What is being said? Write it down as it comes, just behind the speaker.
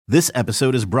This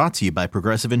episode is brought to you by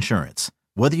Progressive Insurance.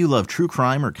 Whether you love true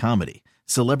crime or comedy,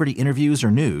 celebrity interviews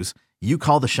or news, you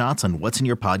call the shots on what's in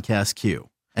your podcast queue.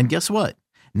 And guess what?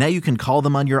 Now you can call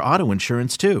them on your auto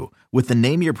insurance too with the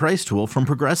Name Your Price tool from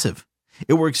Progressive.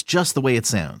 It works just the way it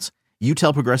sounds. You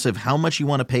tell Progressive how much you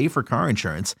want to pay for car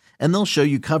insurance, and they'll show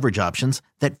you coverage options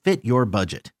that fit your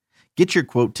budget. Get your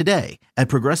quote today at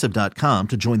Progressive.com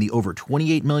to join the over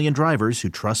 28 million drivers who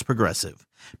trust Progressive.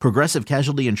 Progressive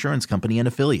Casualty Insurance Company and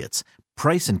Affiliates.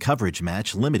 Price and coverage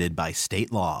match limited by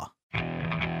state law.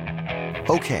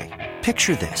 Okay,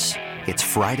 picture this. It's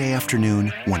Friday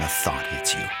afternoon when a thought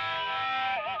hits you.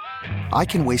 I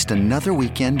can waste another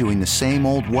weekend doing the same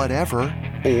old whatever,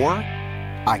 or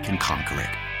I can conquer it.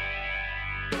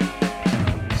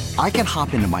 I can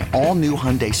hop into my all-new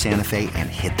Hyundai Santa Fe and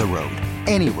hit the road.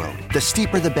 Any road. The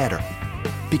steeper, the better.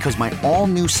 Because my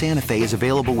all-new Santa Fe is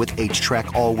available with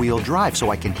H-Track all-wheel drive,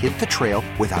 so I can hit the trail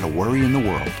without a worry in the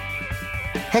world.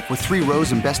 Heck, with 3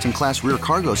 rows and best-in-class rear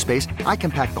cargo space, I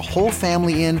can pack the whole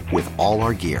family in with all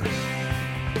our gear.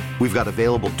 We've got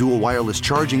available dual wireless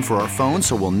charging for our phones,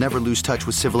 so we'll never lose touch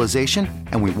with civilization,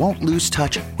 and we won't lose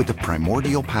touch with the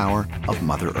primordial power of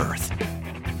Mother Earth.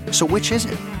 So which is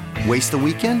it? Waste the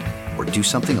weekend or do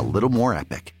something a little more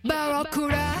epic?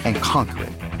 And conquer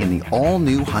it in the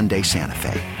all-new Hyundai Santa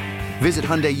Fe. Visit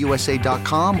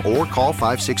HyundaiUSA.com or call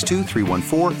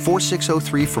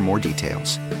 562-314-4603 for more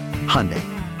details. Hyundai,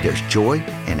 there's joy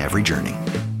in every journey.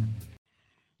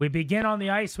 We begin on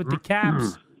the ice with the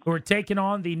Caps, who are taking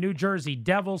on the New Jersey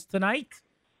Devils tonight,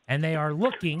 and they are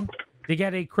looking to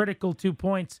get a critical 2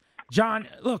 points. John,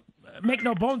 look, make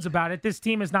no bones about it. This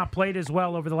team has not played as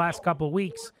well over the last couple of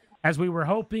weeks as we were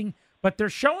hoping, but they're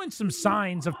showing some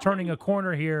signs of turning a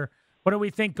corner here. What do we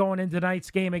think going into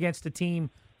tonight's game against a team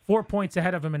 4 points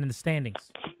ahead of them in the standings?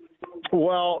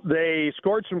 Well, they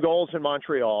scored some goals in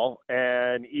Montreal,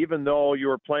 and even though you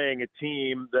were playing a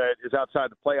team that is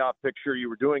outside the playoff picture, you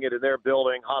were doing it in their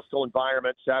building, hostile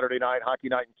environment, Saturday night, hockey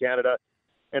night in Canada,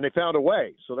 and they found a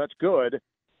way, so that's good.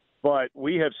 But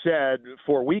we have said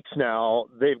for weeks now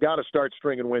they've got to start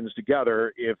stringing wins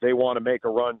together if they want to make a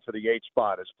run for the 8th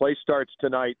spot. As play starts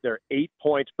tonight, they're 8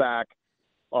 points back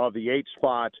of the 8th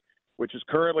spot, which is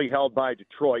currently held by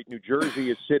Detroit. New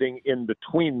Jersey is sitting in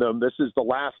between them. This is the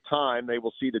last time they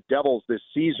will see the Devils this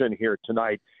season here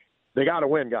tonight. They got to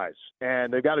win, guys,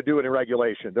 and they've got to do it in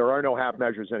regulation. There are no half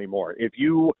measures anymore. If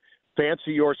you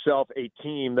fancy yourself a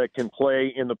team that can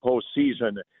play in the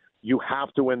postseason, you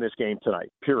have to win this game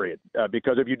tonight, period.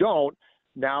 Because if you don't,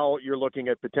 now you're looking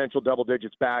at potential double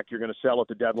digits back. You're going to sell at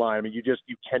the deadline. I mean, you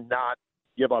cannot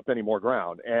give up any more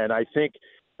ground. And I think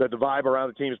that the vibe around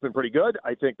the team has been pretty good.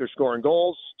 I think they're scoring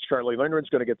goals. Charlie Lindgren's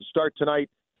going to get the start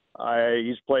tonight.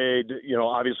 He's played,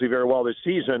 obviously very well this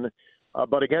season.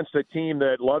 But against a team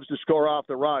that loves to score off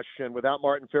the rush, and without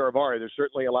Martin Farivari, there's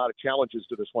certainly a lot of challenges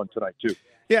to this one tonight, too.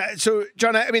 Yeah, so,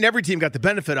 John, I mean, every team got the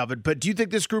benefit of it, but do you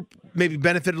think this group maybe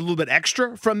benefited a little bit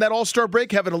extra from that All-Star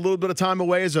break, having a little bit of time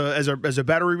away as a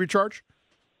battery recharge?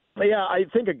 Yeah, I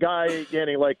think a guy,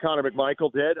 Danny, like Connor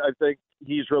McMichael did, I think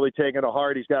he's really taken to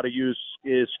heart. He's got to use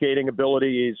his skating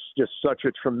ability. He's just such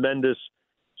a tremendous,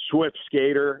 swift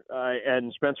skater,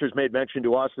 and Spencer's made mention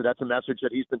to us that that's a message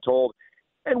that he's been told.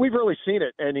 And we've really seen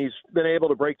it, and he's been able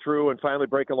to break through and finally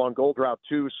break a long goal drought,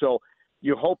 too. So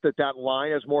you hope that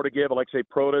line has more to give. Alexei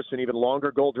Protas, an even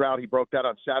longer goal drought. He broke that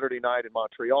on Saturday night in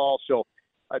Montreal. So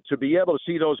to be able to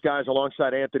see those guys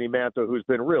alongside Anthony Mantha, who's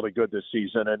been really good this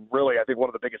season, and really I think one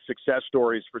of the biggest success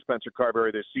stories for Spencer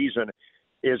Carberry this season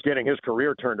is getting his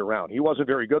career turned around. He wasn't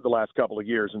very good the last couple of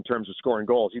years in terms of scoring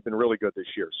goals. He's been really good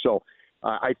this year. So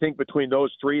I think between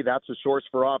those three, that's a source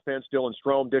for offense. Dylan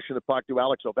Strome dishing the puck to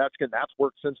Alex Ovechkin. That's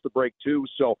worked since the break, too.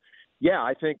 So, yeah,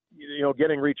 I think,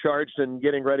 getting recharged and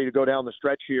getting ready to go down the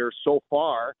stretch here so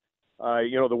far,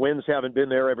 the wins haven't been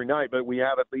there every night, but we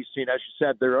have at least seen, as you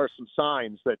said, there are some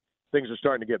signs that things are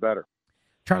starting to get better.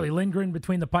 Charlie Lindgren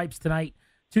between the pipes tonight,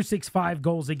 265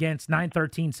 goals against,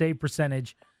 913 save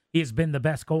percentage. He has been the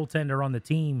best goaltender on the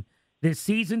team this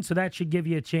season, so that should give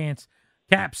you a chance.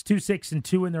 Caps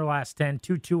 2-6-2 in their last 10,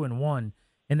 2-2-1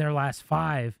 in their last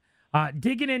 5.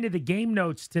 Digging into the game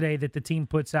notes today that the team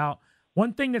puts out,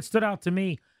 one thing that stood out to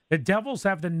me, the Devils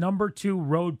have the number 2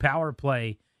 road power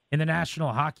play in the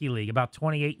National Hockey League, about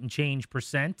 28 and change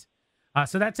percent.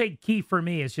 So that's a key for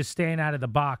me, is just staying out of the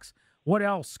box. What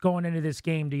else going into this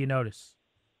game do you notice?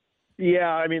 Yeah,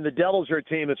 I mean, the Devils are a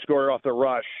team that score off the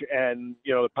rush, and,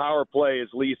 the power play is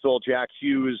lethal. Jack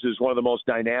Hughes is one of the most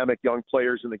dynamic young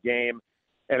players in the game.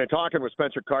 And in talking with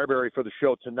Spencer Carberry for the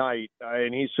show tonight,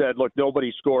 and he said, look,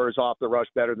 nobody scores off the rush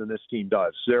better than this team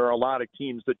does. There are a lot of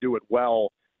teams that do it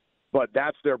well, but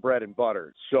that's their bread and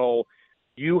butter. So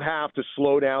you have to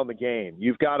slow down the game.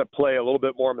 You've got to play a little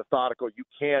bit more methodical. You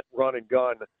can't run and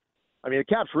gun. I mean, the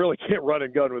Caps really can't run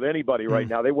and gun with anybody right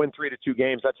now. They win 3-2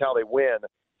 games. That's how they win.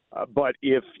 But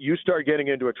if you start getting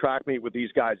into a track meet with these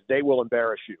guys, they will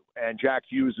embarrass you. And Jack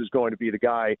Hughes is going to be the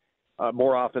guy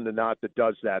more often than not that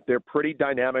does that. They're pretty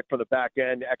dynamic from the back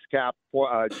end. Ex-Cap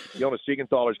Jonas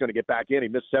Siegenthaler is going to get back in. He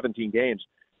missed 17 games.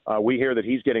 We hear that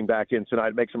he's getting back in tonight.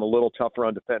 It makes him a little tougher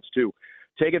on defense, too.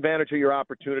 Take advantage of your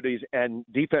opportunities and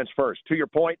defense first. To your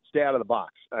point, stay out of the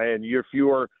box. And if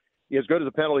you're as good as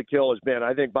the penalty kill has been,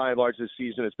 I think by and large this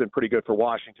season it's been pretty good for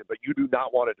Washington. But you do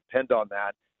not want to depend on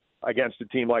that against a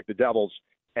team like the Devils.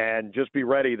 And just be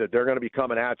ready that they're going to be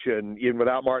coming at you. And even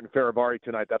without Martin Faravari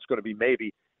tonight, that's going to be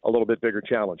maybe a little bit bigger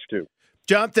challenge, too.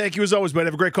 John, thank you as always, man.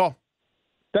 Have a great call.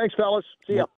 Thanks, fellas.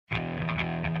 See ya.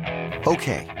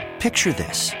 Okay, picture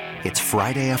this. It's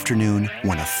Friday afternoon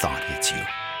when a thought hits you.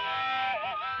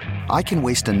 I can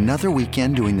waste another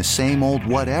weekend doing the same old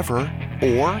whatever,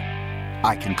 or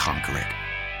I can conquer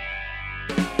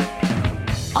it.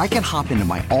 I can hop into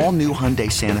my all-new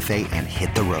Hyundai Santa Fe and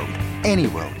hit the road. Any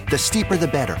road. The steeper, the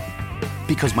better.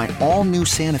 Because my all-new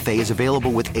Santa Fe is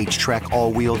available with H-Track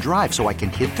all-wheel drive, so I can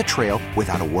hit the trail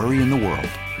without a worry in the world.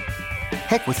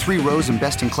 Heck, with 3 rows and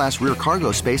best-in-class rear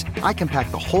cargo space, I can pack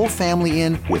the whole family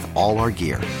in with all our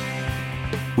gear.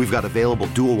 We've got available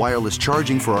dual wireless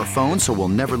charging for our phones, so we'll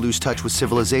never lose touch with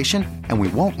civilization, and we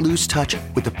won't lose touch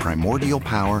with the primordial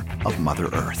power of Mother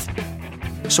Earth.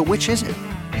 So which is it?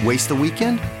 Waste the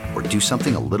weekend or do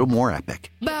something a little more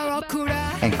epic?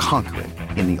 And conquer it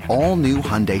in the all-new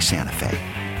Hyundai Santa Fe.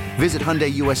 Visit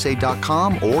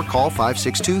HyundaiUSA.com or call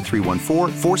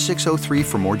 562-314-4603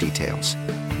 for more details.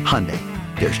 Hyundai,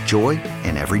 there's joy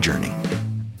in every journey.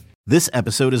 This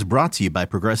episode is brought to you by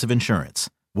Progressive Insurance.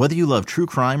 Whether you love true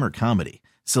crime or comedy,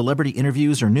 celebrity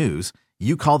interviews or news,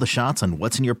 you call the shots on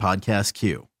what's in your podcast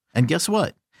queue. And guess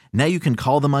what? Now you can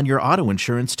call them on your auto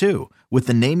insurance too with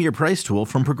the Name Your Price tool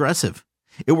from Progressive.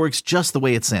 It works just the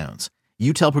way it sounds.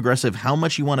 You tell Progressive how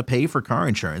much you want to pay for car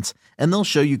insurance, and they'll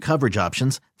show you coverage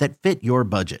options that fit your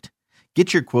budget.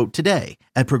 Get your quote today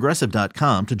at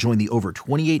Progressive.com to join the over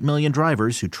 28 million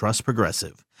drivers who trust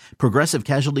Progressive. Progressive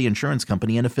Casualty Insurance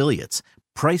Company and Affiliates.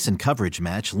 Price and coverage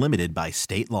match limited by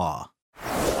state law.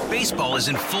 Baseball is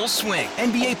in full swing.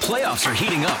 NBA playoffs are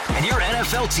heating up, and your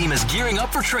NFL team is gearing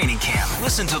up for training camp.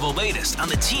 Listen to the latest on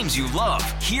the teams you love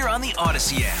here on the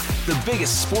Odyssey app. The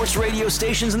biggest sports radio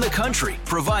stations in the country,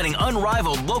 providing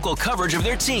unrivaled local coverage of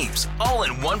their teams, all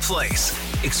in one place.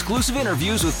 Exclusive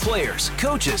interviews with players,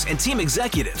 coaches, and team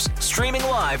executives, streaming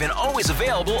live and always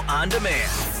available on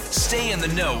demand. Stay in the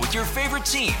know with your favorite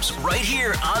teams right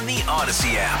here on the Odyssey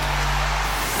app.